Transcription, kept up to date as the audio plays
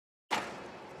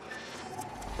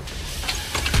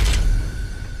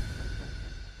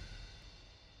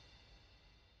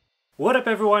What up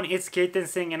everyone, it's Kirtan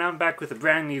Singh and I'm back with a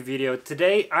brand new video.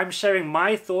 Today I'm sharing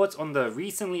my thoughts on the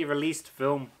recently released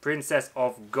film Princess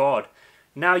of God.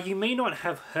 Now you may not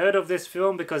have heard of this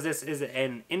film because this is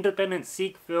an independent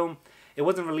Sikh film. It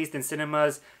wasn't released in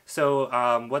cinemas, so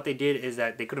what they did is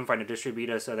that they couldn't find a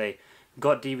distributor, so they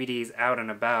got DVDs out and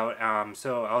about.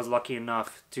 So I was lucky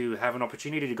enough to have an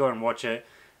opportunity to go and watch it,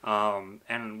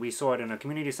 and we saw it in a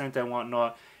community center and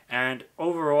whatnot. And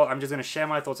overall, I'm just going to share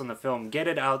my thoughts on the film, get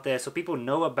it out there so people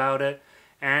know about it.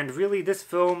 And really, this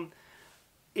film,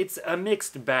 it's a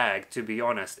mixed bag, to be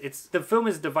honest. The film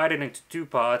is divided into two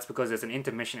parts because there's an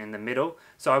intermission in the middle.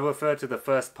 So I refer to the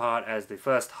first part as the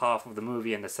first half of the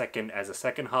movie and the second as the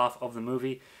second half of the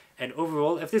movie. And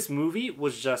overall, if this movie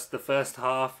was just the first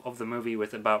half of the movie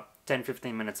with about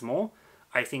 10-15 minutes more,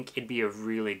 I think it'd be a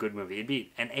really good movie. It'd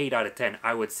be an 8 out of 10,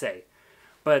 I would say.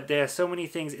 But there are so many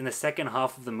things in the second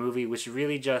half of the movie which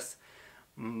really just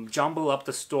jumble up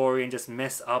the story and just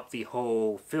mess up the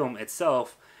whole film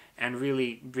itself and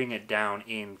really bring it down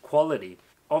in quality.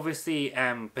 Obviously,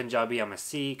 I'm Punjabi, I'm a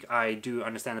Sikh, I do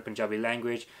understand the Punjabi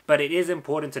language, but it is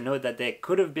important to note that there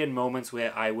could have been moments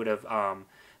where I would have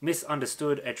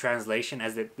misunderstood a translation,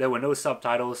 as there were no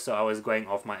subtitles, so I was going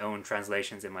off my own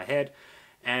translations in my head.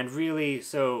 And really,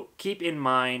 so keep in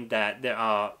mind that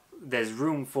there's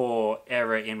room for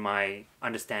error in my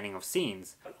understanding of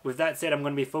scenes. With that said, I'm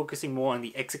going to be focusing more on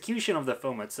the execution of the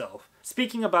film itself.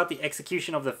 Speaking about the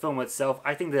execution of the film itself,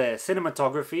 I think the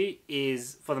cinematography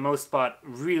is, for the most part,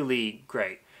 really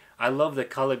great. I love the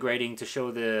color grading to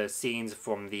show the scenes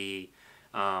from the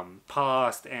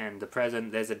past and the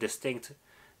present. There's a distinct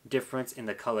difference in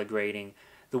the color grading.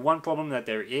 The one problem that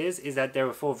there is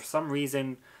that for some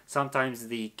reason, sometimes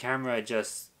the camera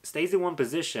just stays in one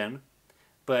position,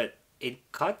 but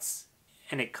it cuts,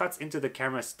 and it cuts into the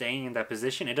camera staying in that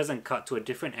position. It doesn't cut to a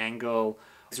different angle.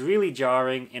 It's really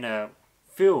jarring in a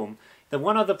film. The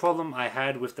one other problem I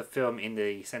had with the film, in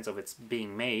the sense of its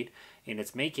being made, in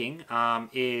its making,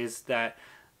 is that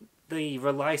they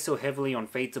rely so heavily on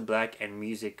fade to black and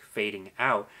music fading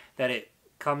out that it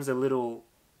comes a little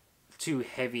too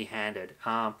heavy-handed.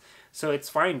 So it's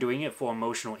fine doing it for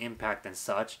emotional impact and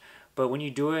such, but when you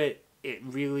do it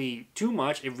too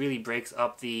much, it really breaks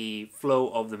up the flow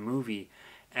of the movie.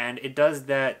 And it does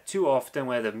that too often,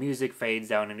 where the music fades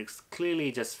down and it's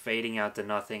clearly just fading out to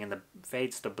nothing and the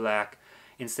fades to black.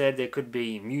 Instead, there could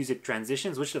be music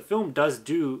transitions, which the film does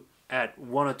do at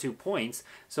 1 or 2 points,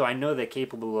 so I know they're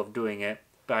capable of doing it,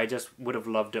 but I just would have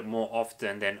loved it more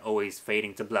often than always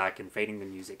fading to black and fading the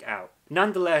music out.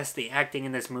 Nonetheless, the acting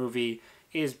in this movie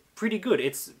is pretty good.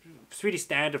 It's pretty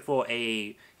standard for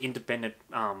a independent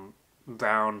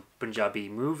brown Punjabi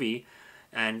movie,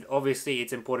 and obviously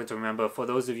it's important to remember, for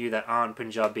those of you that aren't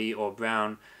Punjabi or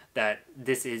brown, that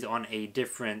this is on a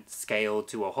different scale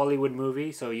to a Hollywood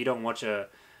movie. So you don't watch a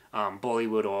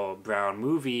Bollywood or brown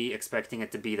movie expecting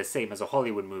it to be the same as a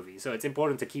Hollywood movie. So it's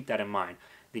important to keep that in mind.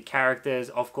 The characters,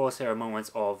 of course, there are moments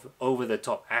of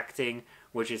over-the-top acting,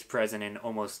 which is present in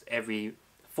almost every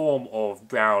form of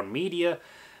brown media,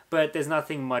 but there's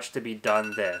nothing much to be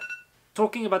done there.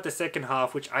 Talking about the second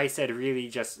half, which I said really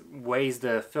just weighs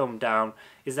the film down,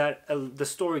 is that the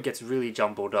story gets really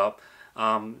jumbled up.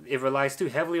 It relies too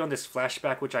heavily on this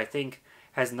flashback, which I think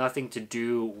has nothing to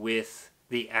do with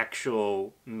the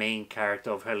actual main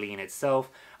character of Helene itself.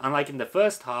 Unlike in the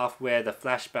first half, where the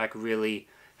flashback really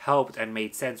helped and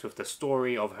made sense with the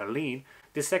story of Helene,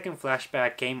 the second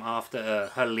flashback came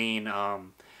after Helene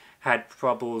had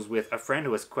troubles with a friend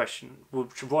who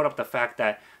brought up the fact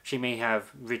that she may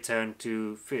have returned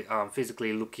to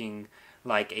physically looking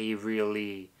like a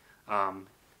really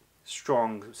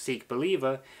strong Sikh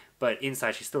believer, but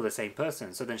inside she's still the same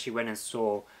person. So then she went and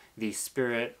saw the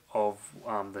spirit of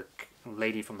the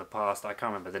lady from the past. I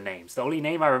can't remember the names. The only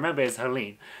name I remember is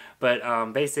Helene.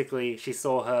 But basically she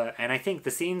saw her, and I think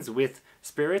the scenes with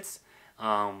spirits,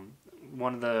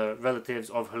 one of the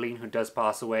relatives of Helene who does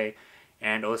pass away,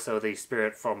 and also the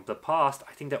spirit from the past,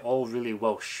 I think they're all really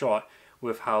well shot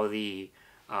with how the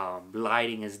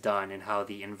lighting is done and how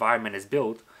the environment is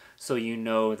built, so you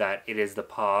know that it is the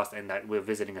past and that we're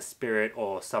visiting a spirit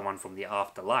or someone from the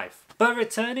afterlife. But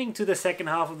returning to the second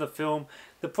half of the film,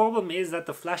 the problem is that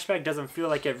the flashback doesn't feel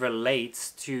like it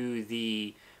relates to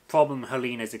the problem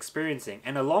Helene is experiencing.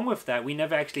 And along with that, we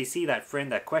never actually see that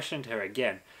friend that questioned her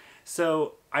again.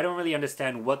 So I don't really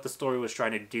understand what the story was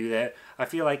trying to do there. I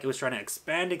feel like it was trying to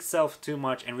expand itself too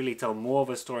much and really tell more of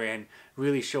a story and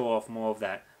really show off more of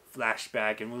that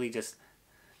flashback and really just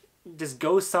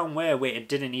go somewhere where it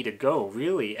didn't need to go,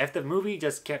 really. If the movie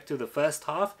just kept to the first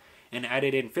half and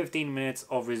added in 15 minutes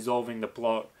of resolving the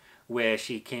plot where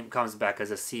she comes back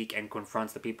as a Sikh and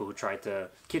confronts the people who tried to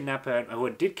kidnap her, or who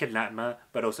did kidnap her,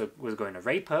 but also was going to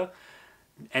rape her,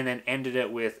 and then ended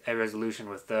it with a resolution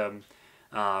with them.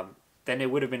 Then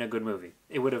it would have been a good movie.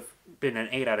 It would have been an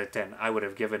 8 out of 10. I would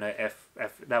have given a F.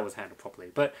 That was handled properly.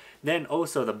 But then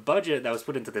also the budget that was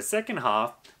put into the second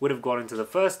half would have gone into the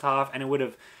first half, and it would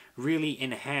have really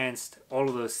enhanced all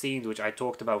of those scenes which I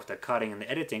talked about with the cutting and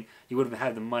the editing. You would have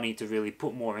had the money to really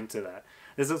put more into that.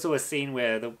 There's also a scene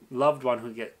where the loved one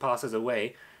who passes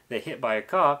away, they're hit by a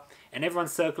car, and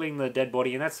everyone's circling the dead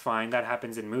body, and that's fine, that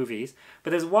happens in movies.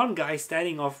 But there's one guy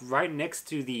standing off right next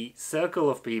to the circle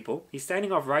of people. He's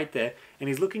standing off right there, and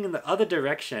he's looking in the other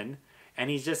direction, and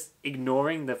he's just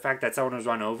ignoring the fact that someone was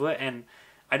run over. And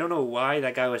I don't know why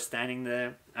that guy was standing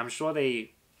there. I'm sure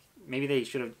maybe they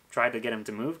should have tried to get him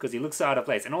to move, because he looks so out of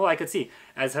place. And all I could see,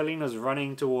 as Helene was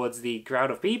running towards the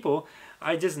crowd of people,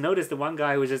 I just noticed the one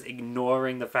guy who was just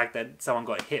ignoring the fact that someone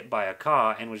got hit by a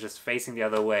car and was just facing the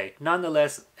other way.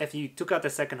 Nonetheless, if you took out the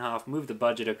second half, moved the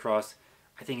budget across,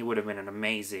 I think it would have been an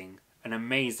amazing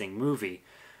movie.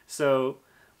 So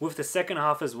with the second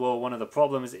half as well, one of the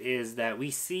problems is that we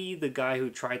see the guy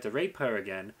who tried to rape her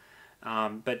again,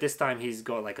 but this time he's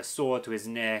got like a sword to his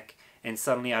neck, and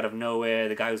suddenly out of nowhere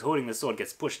the guy who's holding the sword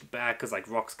gets pushed back because like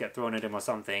rocks get thrown at him or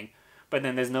something. But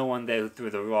then there's no one there who threw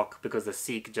the rock, because the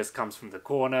Sikh just comes from the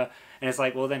corner. And it's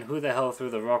like, well then who the hell threw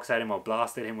the rocks at him or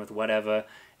blasted him with whatever?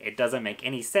 It doesn't make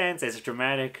any sense. It's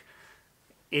dramatic.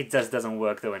 It just doesn't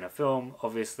work though in a film,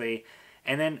 obviously.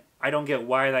 And then I don't get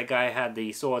why that guy had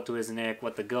the sword to his neck,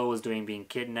 what the girl was doing being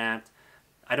kidnapped.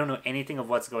 I don't know anything of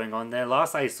what's going on there.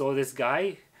 Last I saw this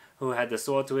guy who had the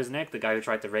sword to his neck, the guy who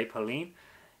tried to rape Helene,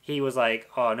 he was like,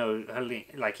 oh no, Helene,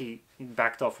 like he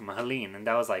backed off from Helene, and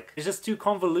that was like, it's just too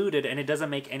convoluted and it doesn't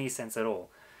make any sense at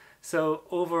all. So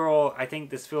overall, I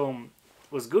think this film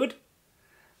was good,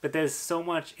 but there's so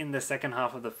much in the second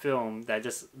half of the film that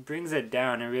just brings it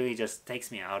down and really just takes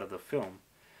me out of the film.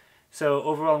 So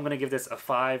overall, I'm going to give this a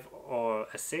 5 or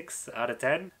a 6 out of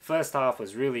 10. First half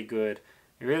was really good,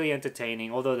 really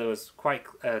entertaining, although there was quite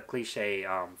a cliche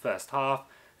first half.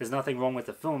 There's nothing wrong with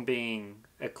the film being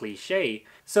a cliche.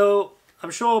 So I'm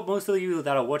sure most of you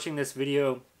that are watching this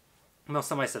video,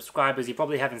 most of my subscribers, you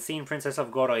probably haven't seen Princess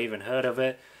of God or even heard of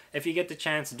it. If you get the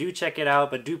chance, do check it out,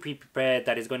 but do be prepared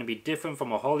that it's going to be different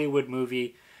from a Hollywood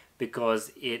movie,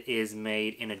 because it is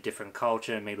made in a different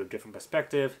culture, made with different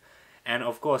perspective. And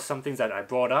of course, some things that I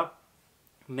brought up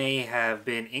may have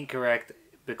been incorrect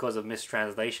because of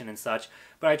mistranslation and such,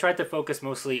 but I tried to focus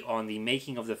mostly on the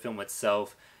making of the film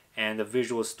itself and the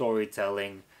visual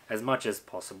storytelling as much as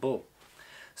possible.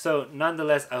 So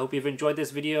nonetheless, I hope you've enjoyed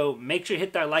this video. Make sure you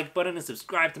hit that like button and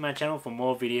subscribe to my channel for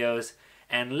more videos.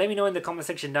 And let me know in the comment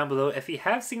section down below, if you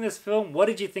have seen this film, what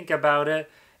did you think about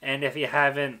it? And if you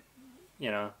haven't,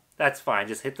 you know, that's fine.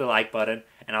 Just hit the like button,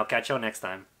 and I'll catch y'all next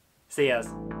time. See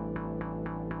yas.